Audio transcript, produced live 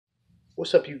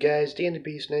What's up, you guys? Dan the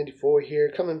Beast 94 here,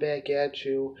 coming back at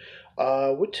you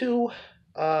with two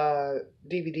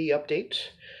DVD updates.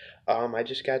 I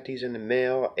just got these in the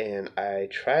mail and I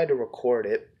tried to record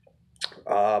it,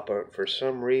 but for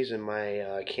some reason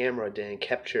my camera didn't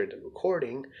capture the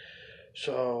recording.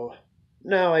 So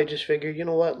now I just figured, you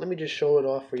know what? Let me just show it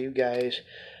off for you guys.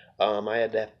 I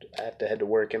have to head to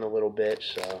work in a little bit,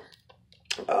 so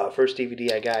first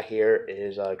DVD I got here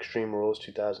is Extreme Rules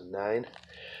 2009.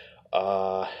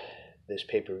 Uh, this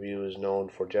pay per view is known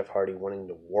for Jeff Hardy winning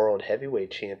the World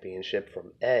Heavyweight Championship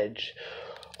from Edge,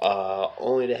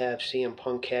 only to have CM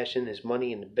Punk cash in his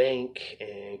Money in the Bank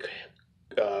and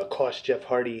cost Jeff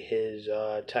Hardy his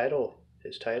title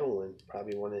win.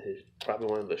 Probably one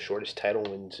of the shortest title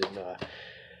reigns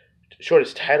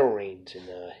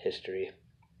in history.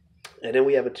 And then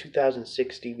we have a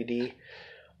 2006 DVD,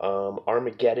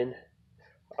 Armageddon.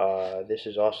 This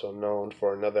is also known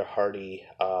for another Hardy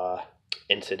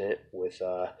incident with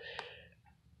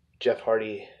Jeff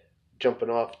Hardy jumping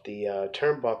off the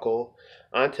turnbuckle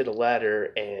onto the ladder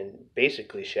and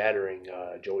basically shattering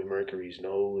Joey Mercury's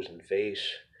nose and face.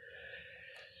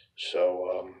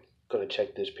 So gonna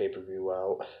check this pay per view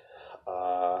out.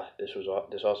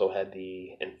 This also had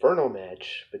the Inferno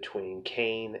match between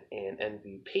Kane and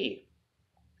MVP,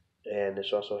 and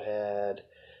this also had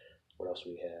what else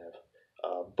do we have?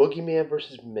 Boogeyman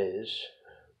versus Miz,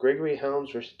 Gregory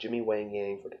Helms versus Jimmy Wang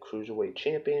Yang for the Cruiserweight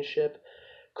Championship,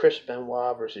 Chris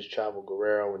Benoit versus Chavo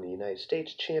Guerrero in the United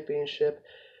States Championship,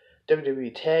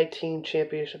 WWE Tag Team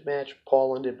Championship match,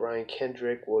 Paul London, Brian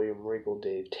Kendrick, William Regal,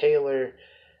 Dave Taylor,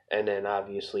 and then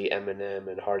obviously Eminem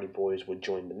and Hardy Boys would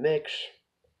join the mix.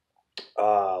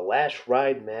 Last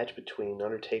Ride match between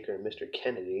Undertaker and Mr.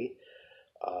 Kennedy,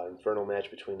 Inferno match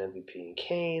between MVP and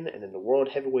Kane, and then the World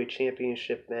Heavyweight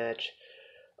Championship match.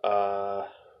 Uh,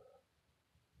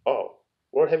 oh,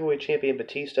 World Heavyweight Champion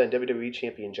Batista and WWE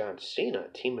Champion John Cena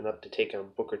teaming up to take on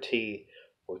Booker T,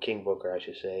 or King Booker, I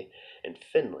should say, and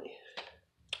Finlay.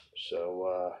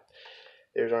 So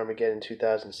there's Armageddon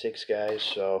 2006, guys.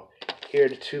 So here are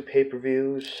the two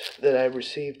pay-per-views that I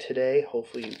received today.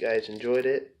 Hopefully you guys enjoyed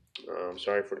it.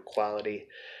 Sorry for the quality.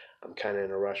 I'm kind of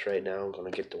in a rush right now. I'm going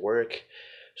to get to work.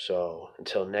 So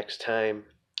until next time,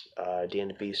 Dan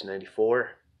the Beast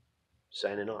 94,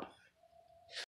 signing off.